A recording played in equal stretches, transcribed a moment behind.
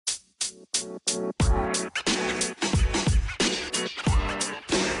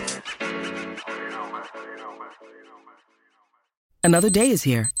Another day is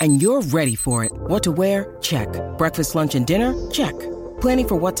here, and you're ready for it. What to wear? Check. Breakfast, lunch, and dinner? Check. Planning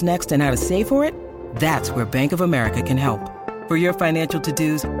for what's next and how to save for it? That's where Bank of America can help. For your financial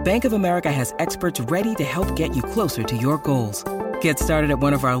to-dos, Bank of America has experts ready to help get you closer to your goals. Get started at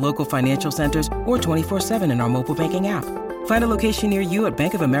one of our local financial centers or 24/7 in our mobile banking app. Find a location near you at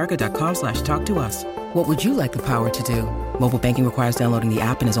bankofamerica.com/talktous. What would you like the power to do? Mobile banking requires downloading the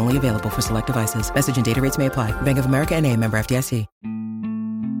app and is only available for select devices. Message and data rates may apply. Bank of America N.A., member FDIC.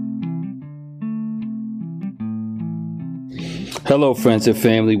 Hello, friends and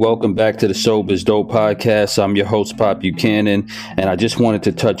family. Welcome back to the Sober is Dope podcast. I'm your host, Pop Buchanan, and I just wanted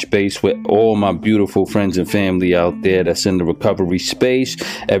to touch base with all my beautiful friends and family out there that's in the recovery space,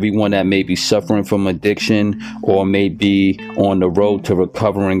 everyone that may be suffering from addiction or may be on the road to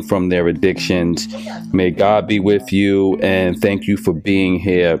recovering from their addictions. May God be with you, and thank you for being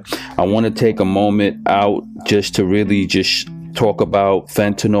here. I want to take a moment out just to really just talk about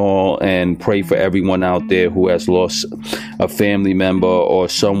fentanyl and pray for everyone out there who has lost a family member or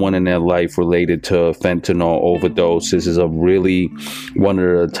someone in their life related to fentanyl overdose. This is really one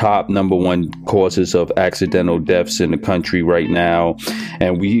of the top number one causes of accidental deaths in the country right now,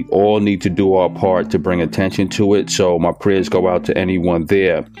 and we all need to do our part to bring attention to it. So my prayers go out to anyone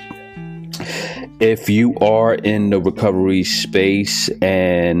there. If you are in the recovery space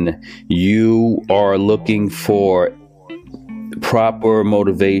and you are looking for proper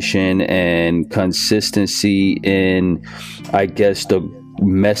motivation and consistency in, I guess, the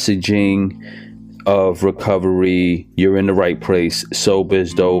messaging of recovery, you're in the right place. Sober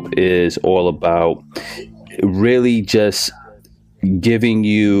is Dope is all about really just giving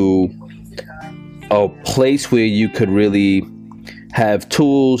you a place where you could really have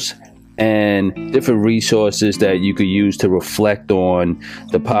tools and different resources that you could use to reflect on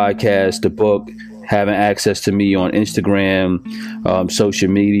the podcast, the book, having access to me on Instagram, social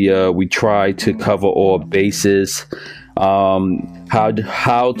media. We try to cover all bases. How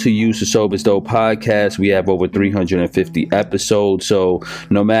to use the Sober is Dope podcast. We have over 350 episodes. So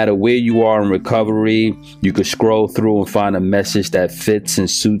no matter where you are in recovery, you could scroll through and find a message that fits and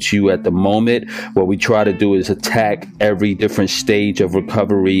suits you at the moment. What we try to do is attack every different stage of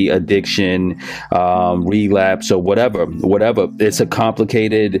recovery, addiction, relapse, or whatever. It's a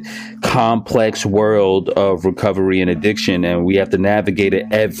complicated, complex world of recovery and addiction, and we have to navigate it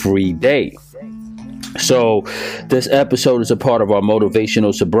every day. So this episode is a part of our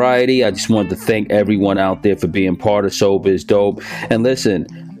Motivational Sobriety. I just wanted to thank everyone out there for being part of Sober is Dope. And listen,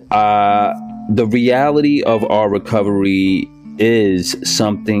 the reality of our recovery is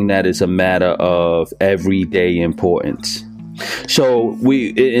something that is a matter of everyday importance. So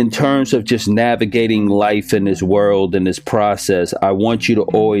in terms of just navigating life in this world, in this process, I want you to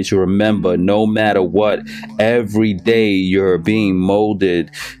always remember, no matter what, every day you're being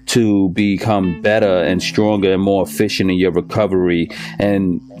molded to become better and stronger and more efficient in your recovery.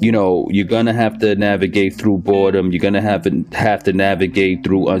 And, you know, you're going to have to navigate through boredom. You're going to have to navigate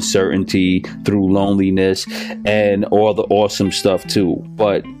through uncertainty, through loneliness, and all the awesome stuff too.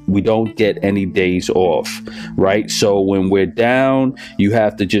 But we don't get any days off, right? So when we're down, you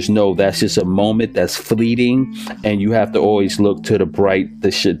have to just know that's just a moment that's fleeting, and you have to always look to the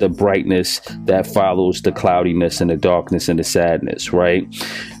brightness that follows the cloudiness and the darkness and the sadness, right?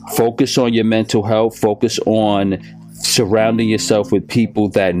 Focus on your mental health. Focus on surrounding yourself with people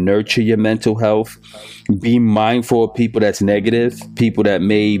that nurture your mental health. Be mindful of people that's negative, people that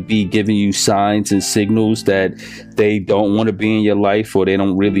may be giving you signs and signals that they don't want to be in your life or they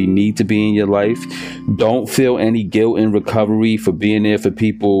don't really need to be in your life. Don't feel any guilt in recovery for being there for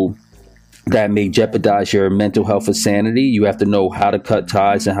people that may jeopardize your mental health or sanity. You have to know how to cut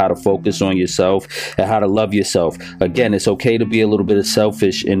ties and how to focus on yourself and how to love yourself. Again, it's okay to be a little bit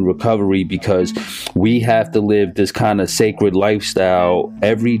selfish in recovery because we have to live this kind of sacred lifestyle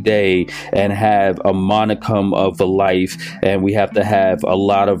every day and have a monicum of a life, and we have to have a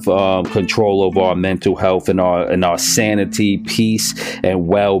lot of control over our mental health and our sanity, peace, and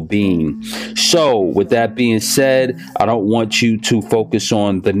well-being. So with that being said, I don't want you to focus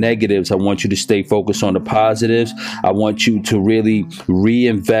on the negatives. I want you to stay focused on the positives. I want you to really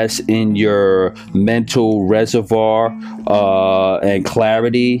reinvest in your mental reservoir and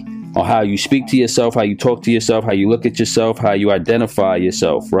clarity on how you speak to yourself, how you talk to yourself, how you look at yourself, how you identify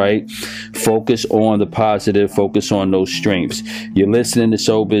yourself, right? Focus on the positive, focus on those strengths. You're listening to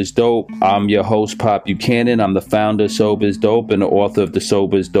Sober is Dope. I'm your host, Pop Buchanan. I'm the founder of Sober is Dope and the author of the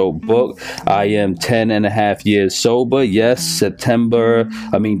Sober is Dope book. I am 10 and a half years sober. Yes, December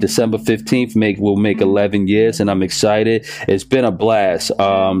 15th will make 11 years, and I'm excited. It's been a blast.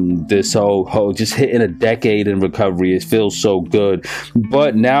 This whole just hitting a decade in recovery. It feels so good.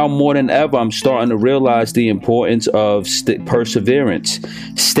 But now more than ever, I'm starting to realize the importance of perseverance,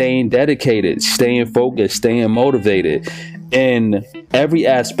 staying dedicated, staying focused, staying motivated in every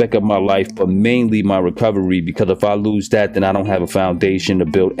aspect of my life, but mainly my recovery, because if I lose that, then I don't have a foundation to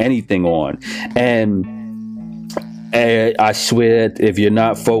build anything on. And I swear, if you're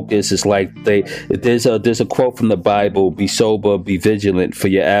not focused, it's like there's a quote from the Bible: "Be sober, be vigilant, for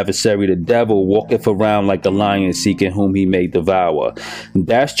your adversary, the devil, walketh around like a lion, seeking whom he may devour."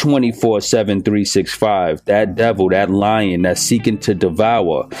 That's 24/7, 365. That devil, that lion, that's seeking to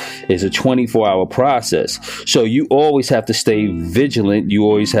devour, is a 24-hour process. So you always have to stay vigilant. You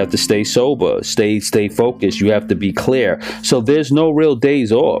always have to stay sober, stay focused. You have to be clear. So there's no real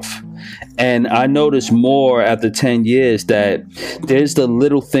days off. And I noticed more after 10 years that there's the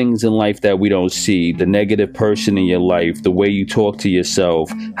little things in life that we don't see. The negative person in your life, the way you talk to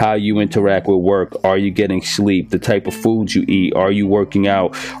yourself, how you interact with work. Are you getting sleep? The type of foods you eat. Are you working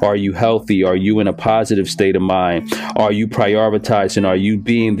out? Are you healthy? Are you in a positive state of mind? Are you prioritizing? Are you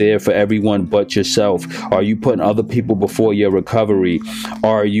being there for everyone but yourself? Are you putting other people before your recovery?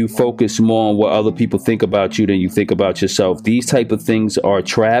 Are you focused more on what other people think about you than you think about yourself? These type of things are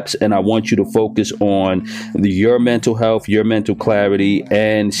traps, and I want you to focus on your mental health, your mental clarity,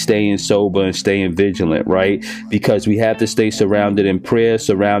 and staying sober and staying vigilant, right? Because we have to stay surrounded in prayer,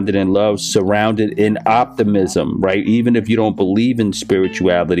 surrounded in love, surrounded in optimism, right? Even if you don't believe in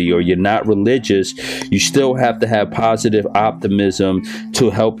spirituality or you're not religious, you still have to have positive optimism to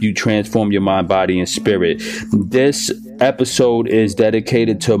help you transform your mind, body, and spirit. This episode is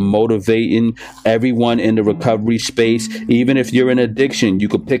dedicated to motivating everyone in the recovery space. Even if you're in addiction, you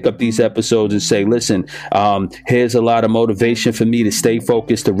could pick up these episodes and say, listen, here's a lot of motivation for me to stay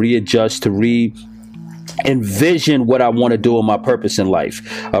focused, to readjust, to envision what I want to do in my purpose in life.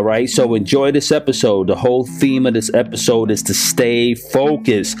 All right. So enjoy this episode. The whole theme of this episode is to stay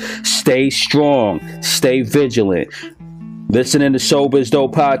focused, stay strong, stay vigilant. Listening to Sober is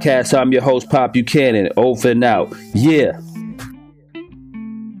Dope podcast. I'm your host, Pop Buchanan. Over and out. Yeah.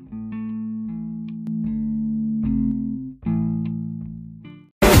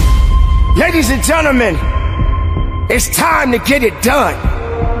 Ladies and gentlemen, it's time to get it done.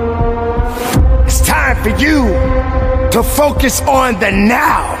 It's time for you to focus on the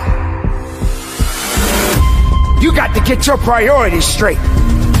now. You got to get your priorities straight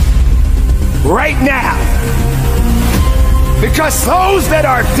right now. Because those that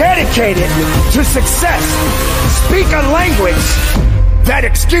are dedicated to success speak a language that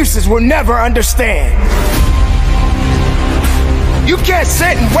excuses will never understand. You can't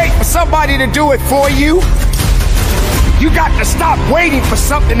sit and wait for somebody to do it for you. You got to stop waiting for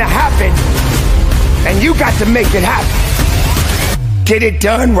something to happen, and you got to make it happen. Get it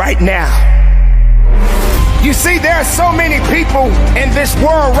done right now. You see, there are so many people in this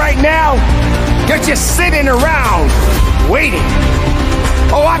world right now, they're just sitting around waiting.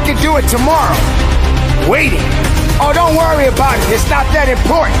 Oh, I can do it tomorrow. Waiting. Oh, don't worry about it. It's not that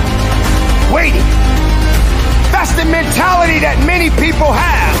important. Waiting. That's the mentality that many people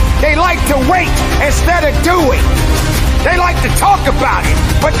have. They like to wait instead of doing. They like to talk about it,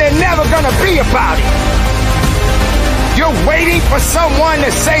 but they're never going to be about it. You're waiting for someone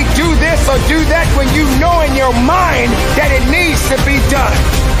to say do this or do that when you know in your mind that it needs to be done.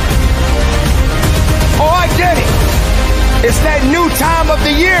 Oh, I get it. It's that new time of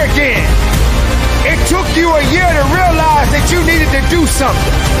the year again. It took you a year to realize that you needed to do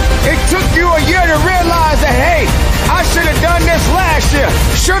something. It took you a year to realize that, hey, I should have done this last year.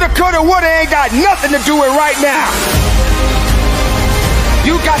 Shoulda, coulda, woulda ain't got nothing to do with right now.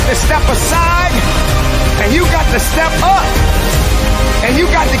 You got to step aside, and you got to step up, and you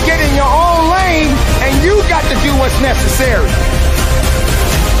got to get in your own lane, and you got to do what's necessary.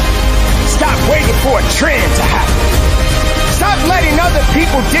 Stop waiting for a trend to happen. Stop letting other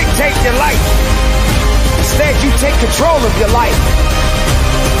people dictate your life. Instead, you take control of your life.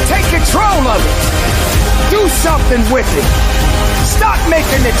 Take control of it. Do something with it. Stop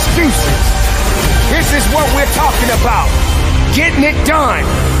making excuses. This is what we're talking about. Getting it done,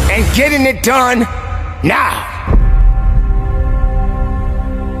 and getting it done now.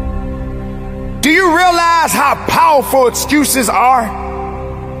 Do you realize how powerful excuses are?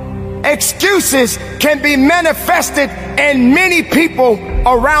 excuses can be manifested in many people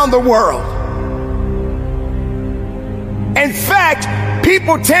around the world. In fact,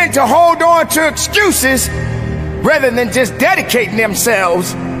 people tend to hold on to excuses rather than just dedicating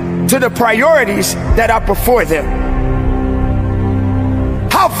themselves to the priorities that are before them.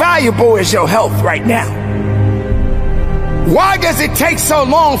 How valuable is your health right now? Why does it take so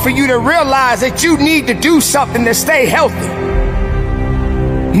long for you to realize that you need to do something to stay healthy?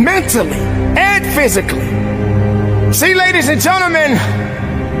 Mentally and physically. See, ladies and gentlemen,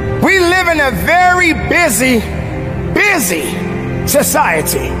 we live in a very busy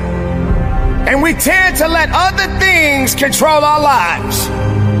society. And we tend to let other things control our lives.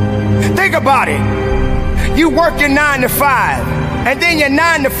 Think about it. You work your 9 to 5, and then your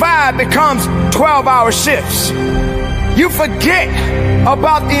 9 to 5 becomes 12-hour shifts. You forget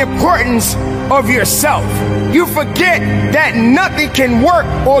about the importance of yourself. You forget that nothing can work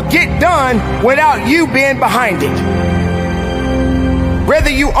or get done without you being behind it. Whether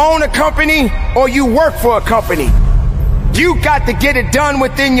you own a company or you work for a company, you got to get it done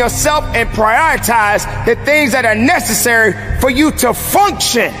within yourself and prioritize the things that are necessary for you to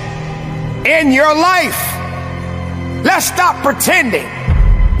function in your life. Let's stop pretending.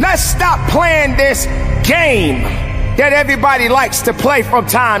 Let's stop playing this game that everybody likes to play from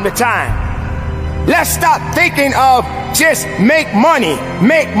time to time. Let's stop thinking of just make money,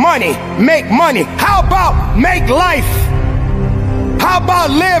 make money, make money. How about make life? How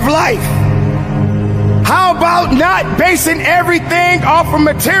about live life? How about not basing everything off of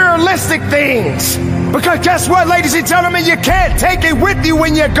materialistic things? Because guess what, ladies and gentlemen, you can't take it with you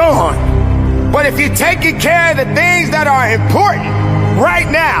when you're gone. But if you're taking care of the things that are important right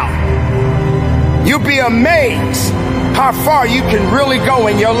now, you'll be amazed how far you can really go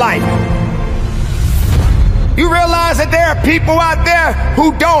in your life. You realize that there are people out there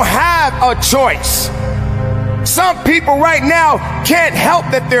who don't have a choice. Some people right now can't help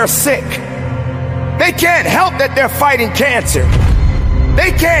that they're sick. They can't help that they're fighting cancer.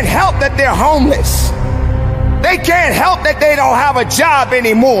 They can't help that they're homeless. They can't help that they don't have a job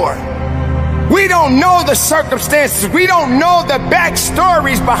anymore. We don't know the circumstances. We don't know the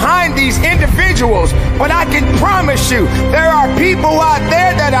backstories behind these individuals. But I can promise you, there are people out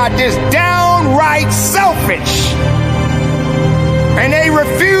there that are just downright selfish. And they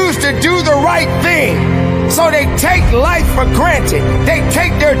refuse to do the right thing. So they take life for granted. They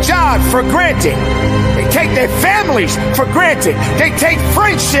take their jobs for granted. They take their families for granted. They take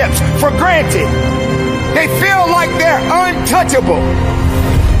friendships for granted. They feel like they're untouchable.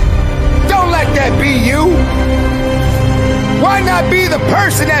 Don't let that be you. Why not be the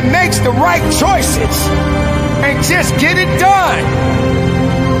person that makes the right choices and just get it done?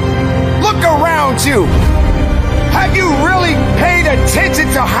 Look around you. Have you really paid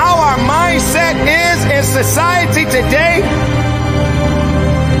attention to how our mindset is in society today?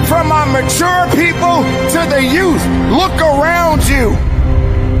 From our mature people to the youth, look around you.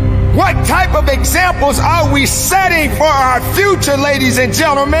 What type of examples are we setting for our future, ladies and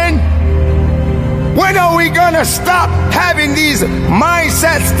gentlemen? When are we gonna stop having these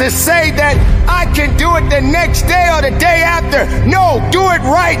mindsets to say that I can do it the next day or the day after? No, do it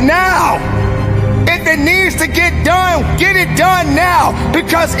right now. If it needs to get it done now.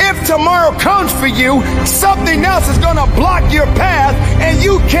 Because if tomorrow comes for you, something else is gonna block your path and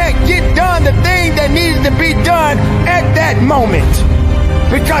you can't get done the thing that needs to be done at that moment.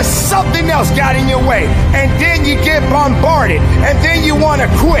 Because something else got in your way. And then you get bombarded. And then you want to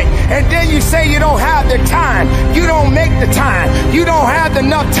quit. And then you say you don't have the time. You don't make the time. You don't have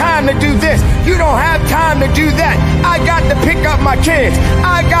enough time to do this. You don't have time to do that. I got to pick up my kids.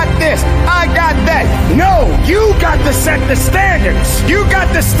 I got this. I got that. No, you got to set the standards. You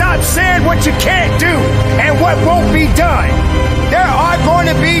got to stop saying what you can't do and what won't be done. There are going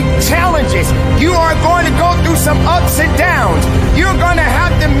to be challenges. You are going to go through some ups and downs. You're going to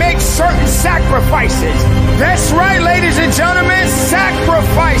have to make certain sacrifices. That's right, ladies and gentlemen,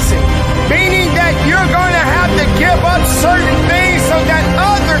 sacrificing. Meaning that you're going to have to give up certain things so that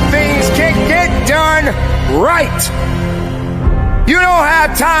other things can get done right. You don't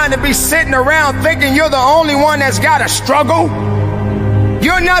have time to be sitting around thinking you're the only one that's got to struggle.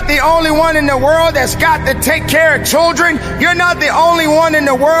 You're not the only one in the world that's got to take care of children. You're not the only one in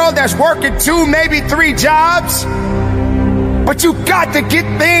the world that's working 2, maybe 3 jobs. But you got to get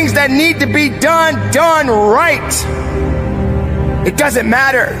things that need to be done right. It doesn't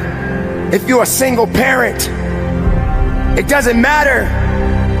matter if you're a single parent. It doesn't matter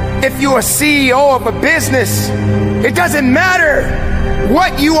if you're a CEO of a business. It doesn't matter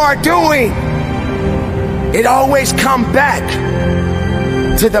what you are doing. It always comes back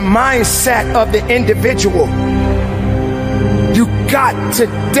to the mindset of the individual. You got to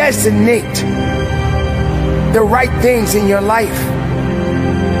designate the right things in your life.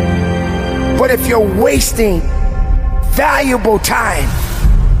 But if you're wasting valuable time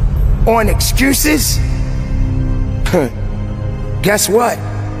on excuses, guess what?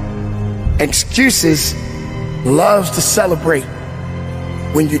 Excuses loves to celebrate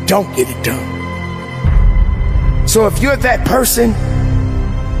when you don't get it done. So if you're that person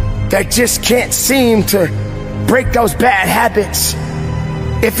that just can't seem to break those bad habits,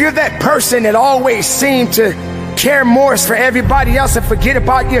 if you're that person that always seems to care more for everybody else and forget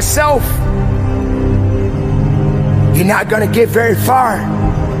about yourself, you're not going to get very far.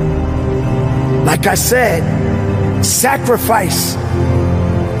 Like I said, sacrifice.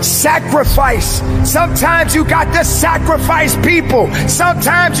 Sacrifice. Sometimes you got to sacrifice people.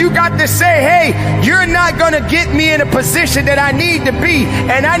 Sometimes you got to say, hey, you're not going to get me in a position that I need to be,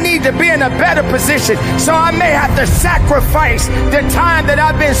 and I need to be in a better position. So I may have to sacrifice the time that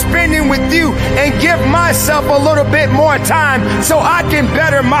I've been spending with you and give myself a little bit more time so I can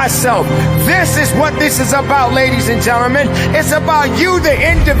better myself. This is what this is about, ladies and gentlemen. It's about you, the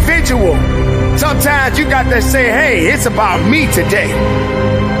individual. Sometimes you got to say, hey, it's about me today.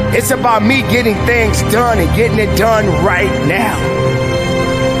 It's about me getting things done and getting it done right now.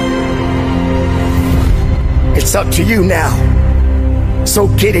 It's up to you now. So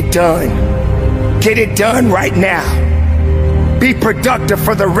get it done. Get it done right now. Be productive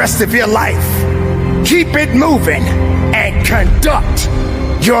for the rest of your life. Keep it moving and conduct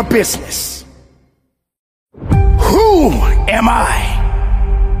your business. Who am I?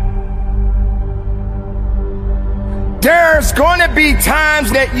 There's going to be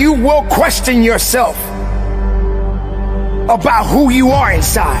times that you will question yourself about who you are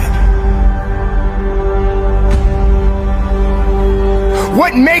inside.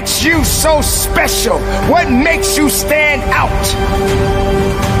 What makes you so special? What makes you stand out?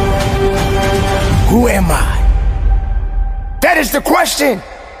 Who am I? That is the question.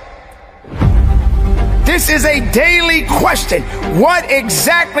 This is a daily question. What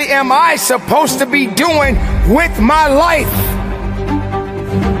exactly am I supposed to be doing with my life?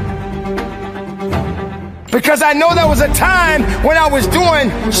 Because I know there was a time when I was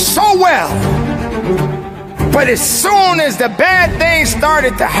doing so well. But as soon as the bad things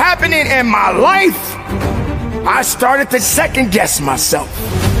started to happen in my life, I started to second guess myself.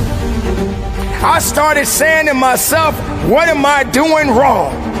 I started saying to myself, what am I doing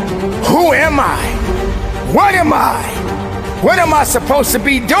wrong? Who am I? What am I? What am I supposed to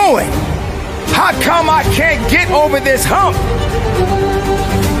be doing? How come I can't get over this hump?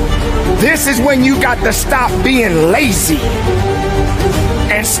 This is when you got to stop being lazy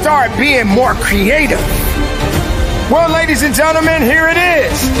and start being more creative. Well, ladies and gentlemen, here it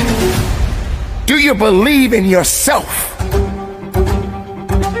is. Do you believe in yourself?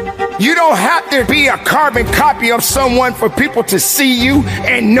 You don't have to be a carbon copy of someone for people to see you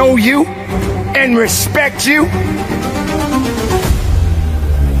and know you and respect you.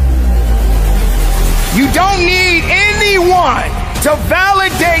 You don't need anyone to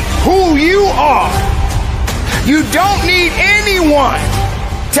validate who you are. You don't need anyone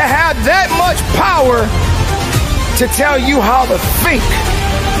to have that much power to tell you how to think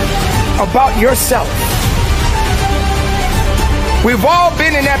about yourself. We've all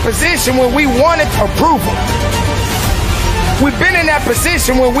been in that position where we wanted approval. We've been in that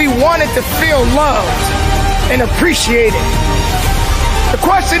position where we wanted to feel loved and appreciated. The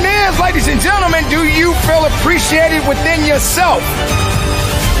question is, ladies and gentlemen, do you feel appreciated within yourself?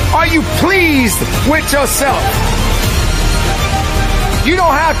 Are you pleased with yourself? You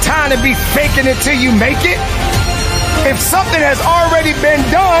don't have time to be faking it till you make it. If something has already been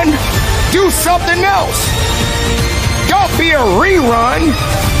done, do something else. Don't be a rerun.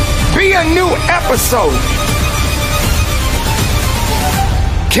 Be a new episode.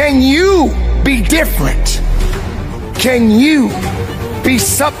 Can you be different? Can you be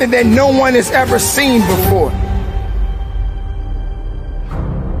something that no one has ever seen before?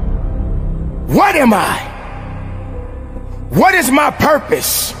 What am I? What is my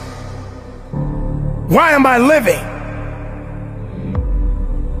purpose? Why am I living?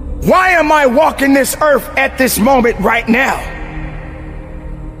 Why am I walking this earth at this moment right now?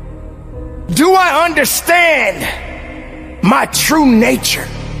 Do I understand my true nature?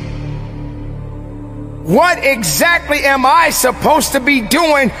 What exactly am I supposed to be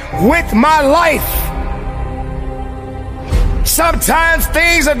doing with my life? Sometimes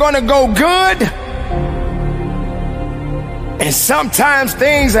things are going to go good, and sometimes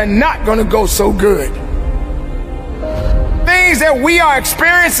things are not going to go so good. things that we are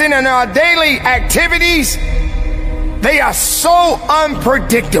experiencing in our daily activities, they are so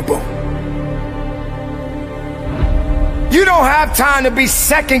unpredictable. You don't have time to be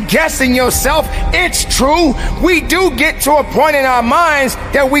second guessing yourself. It's true. We do get to a point in our minds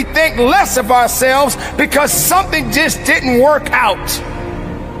that we think less of ourselves because something just didn't work out.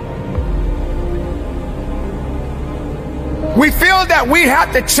 We feel that we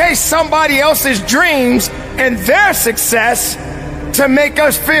have to chase somebody else's dreams and their success to make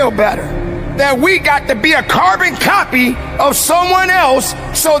us feel better. That we got to be a carbon copy of someone else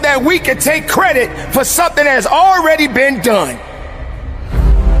so that we can take credit for something that has already been done.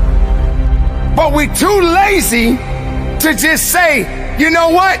 But we're too lazy to just say, you know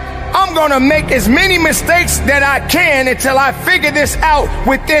what? I'm gonna make as many mistakes that I can until I figure this out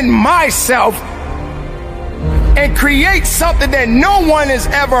within myself and create something that no one has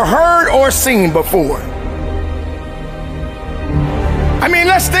ever heard or seen before. I mean,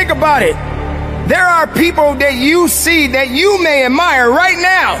 let's think about it. There are people that you see that you may admire right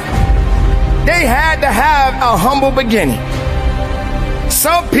now. They had to have a humble beginning.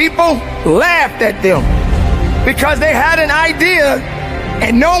 Some people laughed at them because they had an idea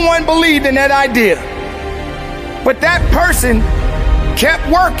and no one believed in that idea. But that person kept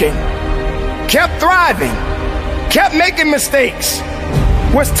working, kept thriving, kept making mistakes,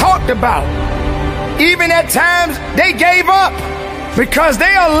 was talked about. Even at times they gave up because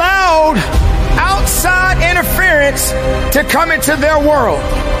they allowed outside interference to come into their world.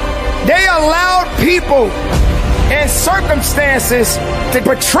 They allowed people and circumstances to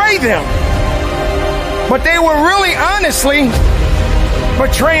betray them, but they were really honestly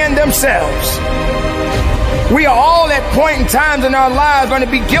betraying themselves. We are all at point in times in our lives going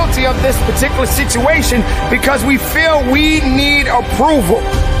to be guilty of this particular situation because we feel we need approval.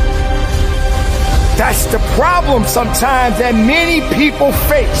 That's the problem sometimes that many people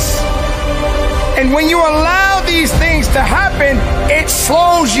face. And when you allow these things to happen, it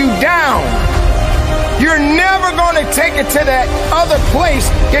slows you down. You're never going to take it to that other place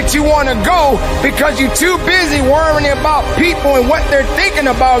that you want to go because you're too busy worrying about people and what they're thinking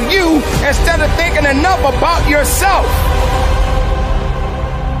about you instead of thinking enough about yourself.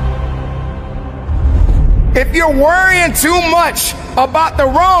 If you're worrying too much about the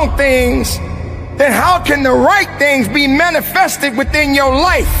wrong things, then how can the right things be manifested within your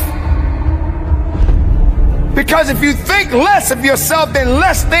life? Because if you think less of yourself, then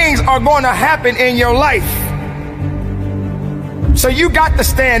less things are going to happen in your life. So you got to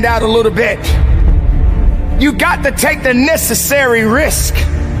stand out a little bit. You got to take the necessary risk.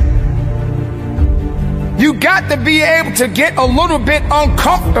 You got to be able to get a little bit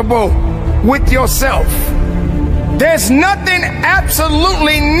uncomfortable with yourself. There's nothing,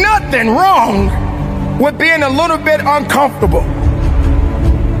 absolutely nothing wrong with being a little bit uncomfortable.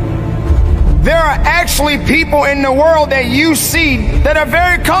 There are actually people in the world that you see that are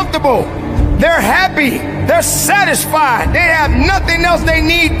very comfortable. They're happy. They're satisfied. They have nothing else they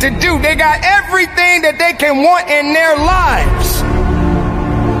need to do. They got everything that they can want in their lives.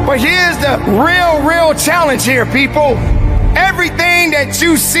 But here's the real challenge here, people. Everything that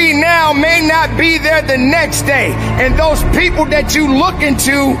you see now may not be there the next day. And those people that you look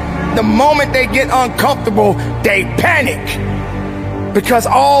into, the moment they get uncomfortable, they panic. Because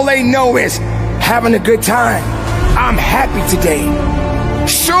all they know is having a good time. I'm happy today.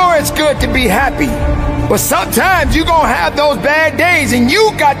 Sure, it's good to be happy, but sometimes you're going to have those bad days and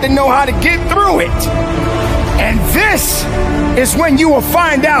you got to know how to get through it. And this is when you will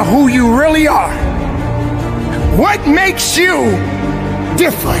find out who you really are. What makes you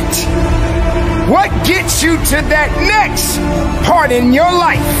different? What gets you to that next part in your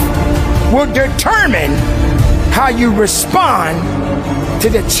life will determine how you respond to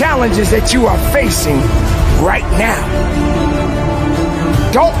the challenges that you are facing right now.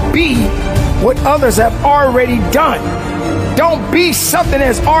 Don't be what others have already done. Don't be something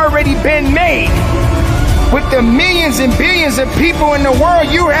that's already been made. With the millions and billions of people in the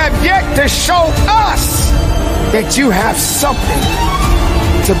world, you have yet to show us that you have something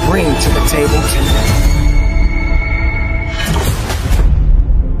to bring to the table too.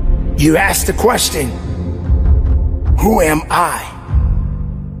 You ask the question, who am I?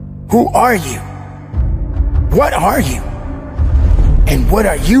 Who are you? What are you? And what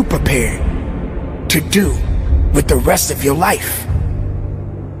are you prepared to do with the rest of your life?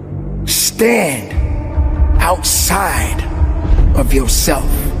 Stand outside of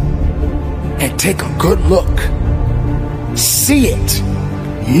yourself and take a good look. See it,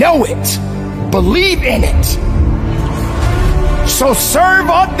 know it, believe in it. So serve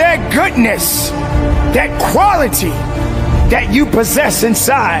up that goodness, that quality, that you possess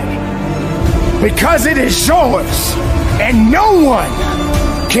inside, because it is yours and no one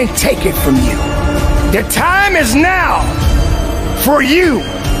can take it from you. The time is now for you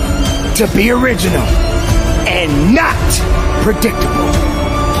to be original and not predictable.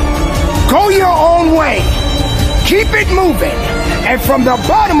 Go your own way, keep it moving, and from the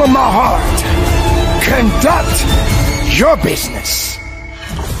bottom of my heart, conduct your business.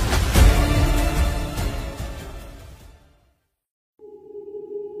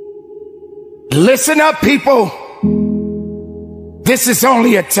 Listen up, people. This is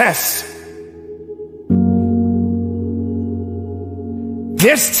only a test.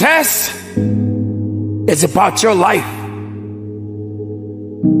 This test is about your life.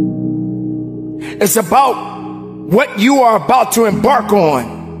 It's about what you are about to embark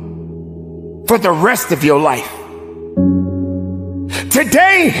on for the rest of your life.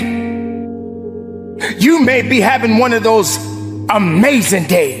 Today, you may be having one of those amazing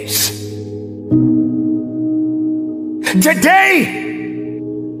days. Today,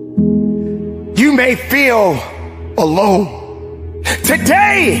 you may feel alone.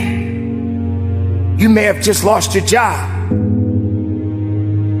 Today, you may have just lost your job.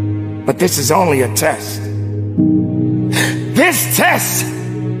 But this is only a test. This test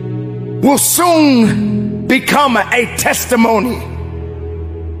will soon become a testimony.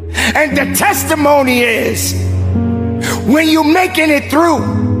 And the testimony is when you're making it through,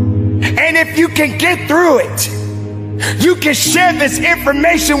 and if you can get through it, you can share this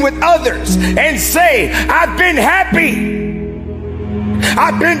information with others and say, I've been happy,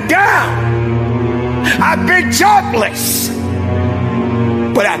 I've been down, I've been jobless,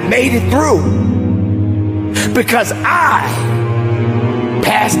 but I made it through because I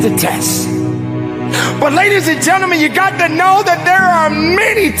passed the test. But ladies and gentlemen, you got to know that there are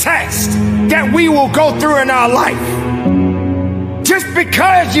many tests that we will go through in our life. Just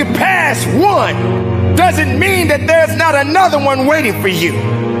because you pass one doesn't mean that there's not another one waiting for you.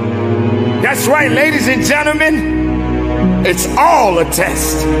 That's right, ladies and gentlemen, it's all a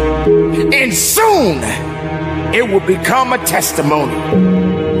test. And soon it will become a testimony.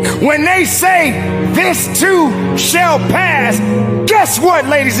 When they say this too shall pass, guess what,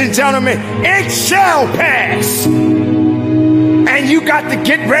 ladies and gentlemen? It shall pass. And you got to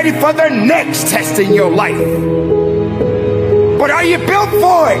get ready for the next test in your life. But are you built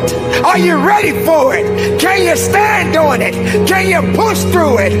for it? Are you ready for it? Can you stand on it? Can you push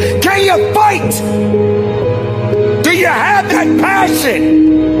through it? Can you fight? Do you have that passion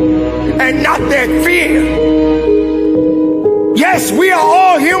and not that fear? Yes, we are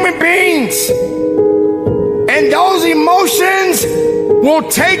all human beings. And those emotions will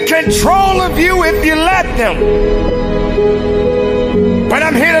take control of you if you let them. But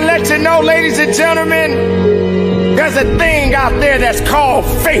I'm here to let you know, ladies and gentlemen, there's a thing out there that's called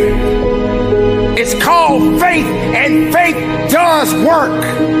faith. It's called faith, and faith does work.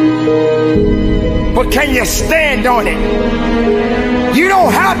 But can you stand on it? You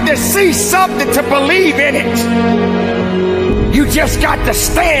don't have to see something to believe in it. You just got to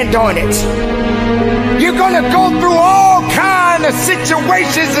stand on it. You're going to go through all kinds of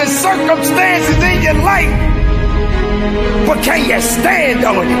situations and circumstances in your life. But can you stand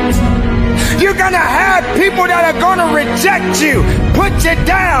on it? You're going to have people that are going to reject you, put you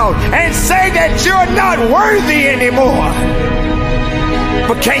down, and say that you're not worthy anymore.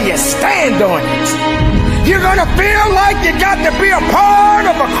 But can you stand on it? You're going to feel like you got to be a part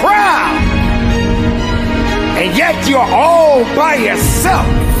of a crowd. And yet you're all by yourself.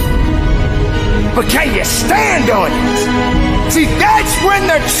 But can you stand on it? See, that's when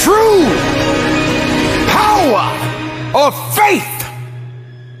the true power of faith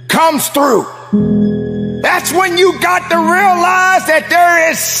comes through. That's when you got to realize that there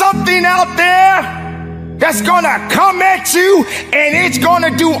is something out there that's gonna come at you, and it's gonna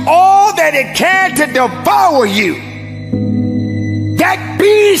do all that it can to devour you. That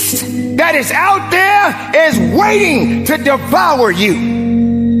beast that is out there is waiting to devour you.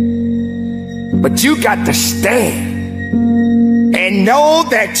 But you got to stand and know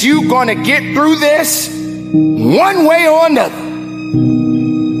that you're gonna get through this one way or another.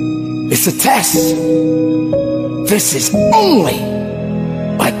 It's a test. This is only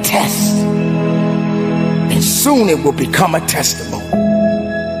a test. And soon it will become a testimony.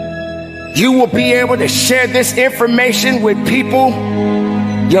 You will be able to share this information with people,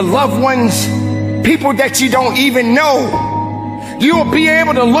 your loved ones, people that you don't even know. You will be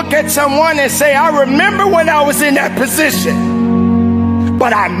able to look at someone and say, I remember when I was in that position,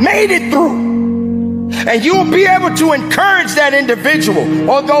 but I made it through. And you will be able to encourage that individual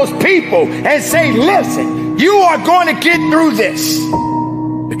or those people and say, listen, You are going to get through this,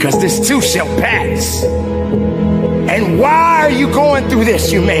 because this too shall pass. And why are you going through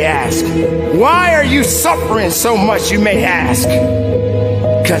this, you may ask? Why are you suffering so much, you may ask?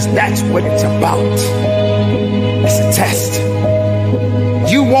 Because that's what it's about. It's a test.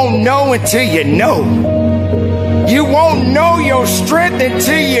 You won't know until you know. You won't know your strength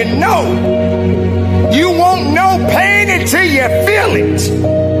until you know. You won't know pain until you feel it.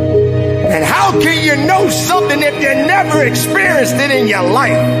 And how can you know something if you never experienced it in your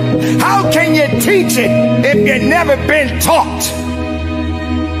life? How can you teach it if you've never been taught?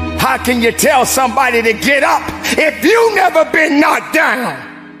 How can you tell somebody to get up if you've never been knocked down?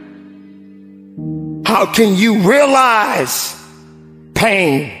 How can you realize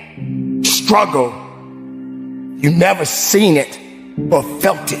pain, struggle? You've never seen it or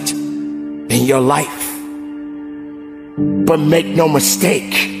felt it in your life. But make no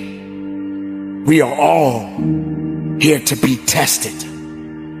mistake, we are all here to be tested.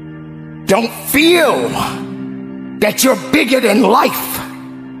 Don't feel that you're bigger than life,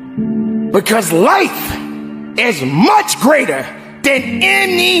 because life is much greater than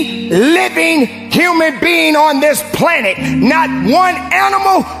any living human being on this planet. Not one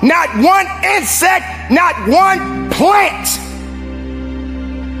animal, not one insect, not one plant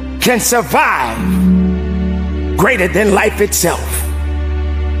can survive greater than life itself.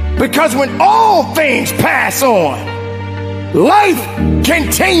 Because when all things pass on, life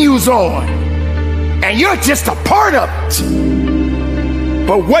continues on, and you're just a part of it.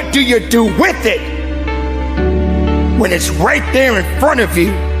 But what do you do with it when it's right there in front of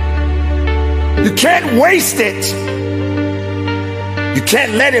you? You can't waste it. You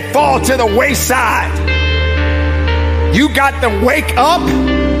can't let it fall to the wayside. You got to wake up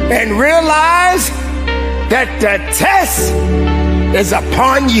and realize that the test is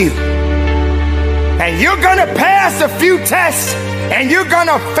upon you. And you're gonna pass a few tests, and you're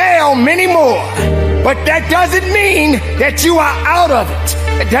gonna fail many more. But that doesn't mean that you are out of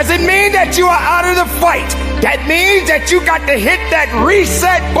it. It doesn't mean that you are out of the fight. That means that you got to hit that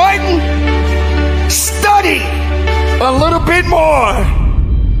reset button, study a little bit more,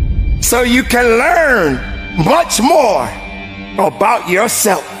 so you can learn much more about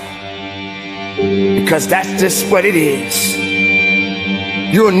yourself. Because that's just what it is.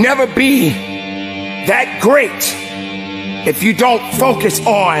 You'll never be that great if you don't focus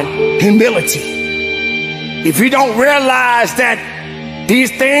on humility. If you don't realize that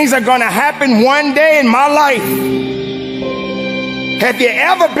these things are going to happen one day in my life. Have you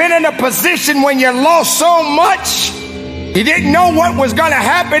ever been in a position when you lost so much you didn't know what was going to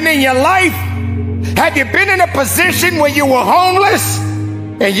happen in your life? Have you been in a position where you were homeless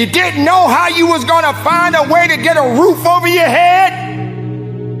and you didn't know how you was going to find a way to get a roof over your head?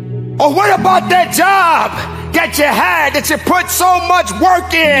 Or what about that job that you had, that you put so much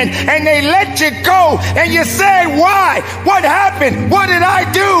work in, and they let you go, and you said, why? What happened? What did I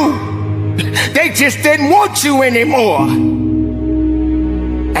do? They just didn't want you anymore.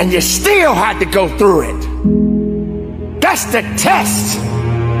 And you still had to go through it. That's the test.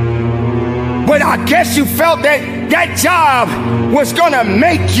 But I guess you felt that that job was gonna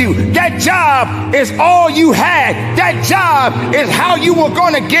make you. That job is all you had. That job is how you were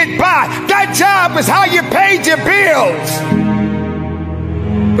gonna get by. That job is how you paid your bills.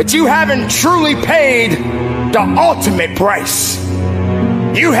 But you haven't truly paid the ultimate price.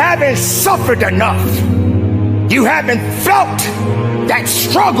 You haven't suffered enough. You haven't felt that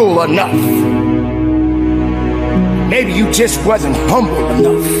struggle enough. Maybe you just wasn't humble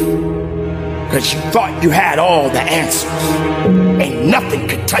enough, because you thought you had all the answers and nothing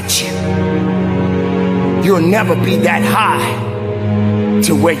could touch you. You'll never be that high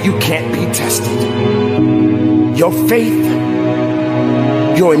to where you can't be tested. Your faith,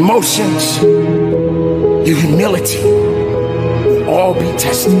 your emotions, your humility will all be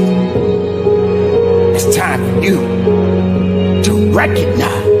tested. It's time for you to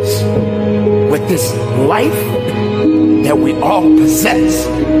recognize what this life that we all possess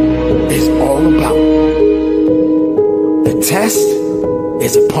is all about. The test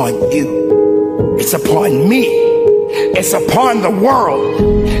is upon you. It's upon me. It's upon the world.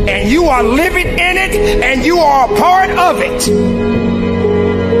 And you are living in it, and you are a part of it.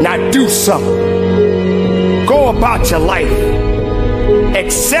 Now do something. Go about your life.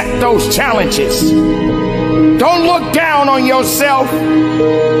 Accept those challenges. Don't look down on yourself.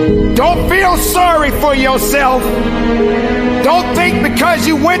 Don't feel sorry for yourself. Don't think because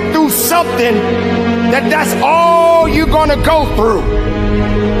you went through something that that's all you're gonna go through.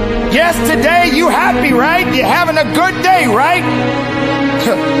 Yes, today you happy, right? You're having a good day, right?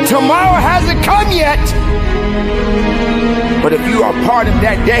 Tomorrow hasn't come yet. But if you are part of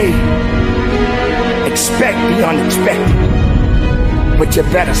that day, expect the unexpected. But you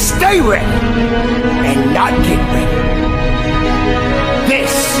better stay ready and not get ready.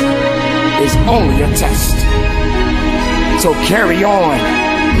 This is only a test. So carry on,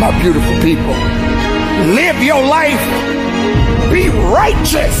 my beautiful people. Live your life. Be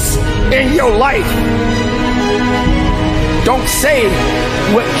righteous in your life. Don't say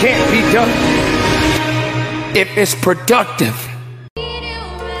what can't be done if it's productive.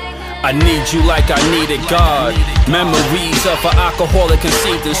 I need you like I needed God. Memories of an alcoholic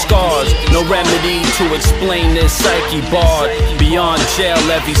conceived in scars. No remedy to explain this psyche barred. Beyond jail,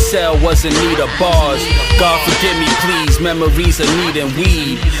 every cell was in need of bars. God forgive me please, memories of needing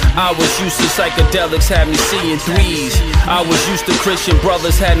weed. I was used to psychedelics, had me seeing threes. I was used to Christian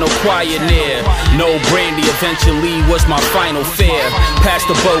brothers, had no quiet near. No brandy, eventually was my final fear. Past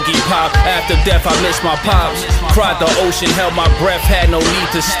the bogey pop, after death I missed my pops. Cried the ocean, held my breath, had no need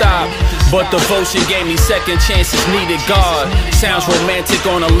to stop. But devotion gave me second chances, needed God. Sounds romantic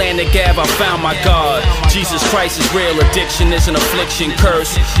on Atlantic Ave, I found my God. Jesus Christ is real, addiction is an affliction,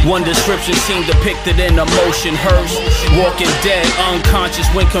 curse. One description seen depicted in a motion hearse. Walking dead, unconscious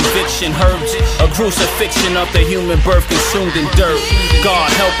when conviction hurts. A crucifixion of the human birth consumed in dirt. God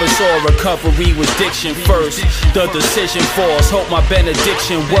help us all, recovery was diction first. The decision falls, hope my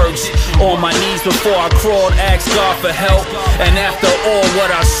benediction works. On my knees before I crawled, asked God for help. And after all, what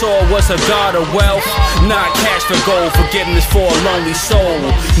I saw was a God of wealth. Not cash for gold, forgiveness for a lonely soul.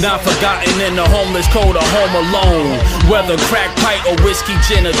 Not forgotten in the homeless cold or home alone. Whether crack pipe or whiskey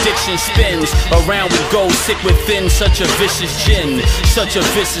gin, addiction spins. Around we go, sick within, such a vicious gin. Such a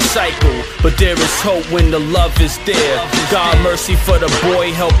vicious cycle, but there is hope when the love is there. God mercy for the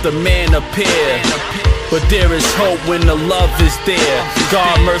boy, help the man appear. But there is hope when the love is there.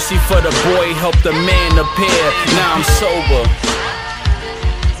 God mercy for the boy, help the man appear. Now I'm sober.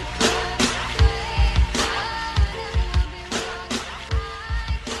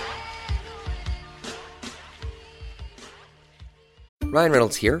 Ryan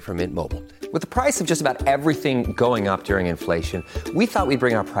Reynolds here from Mint Mobile. With the price of just about everything going up during inflation, we thought we'd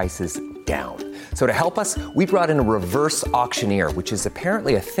bring our prices down. So to help us, we brought in a reverse auctioneer, which is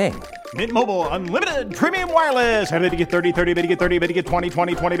apparently a thing. Mint Mobile Unlimited Premium Wireless. How to get 30, 30, bit to get 30, bit to get 20,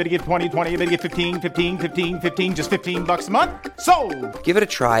 20, 20, bit to get 20, 20, bit to get 15, 15, 15, 15, just $15 a month? Sold! Give it a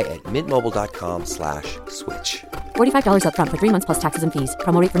try at mintmobile.com/switch. $45 up front for 3 months plus taxes and fees.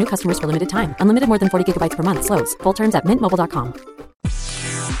 Promo rate for new customers for limited time. Unlimited more than 40 gigabytes per month slows. Full terms at mintmobile.com.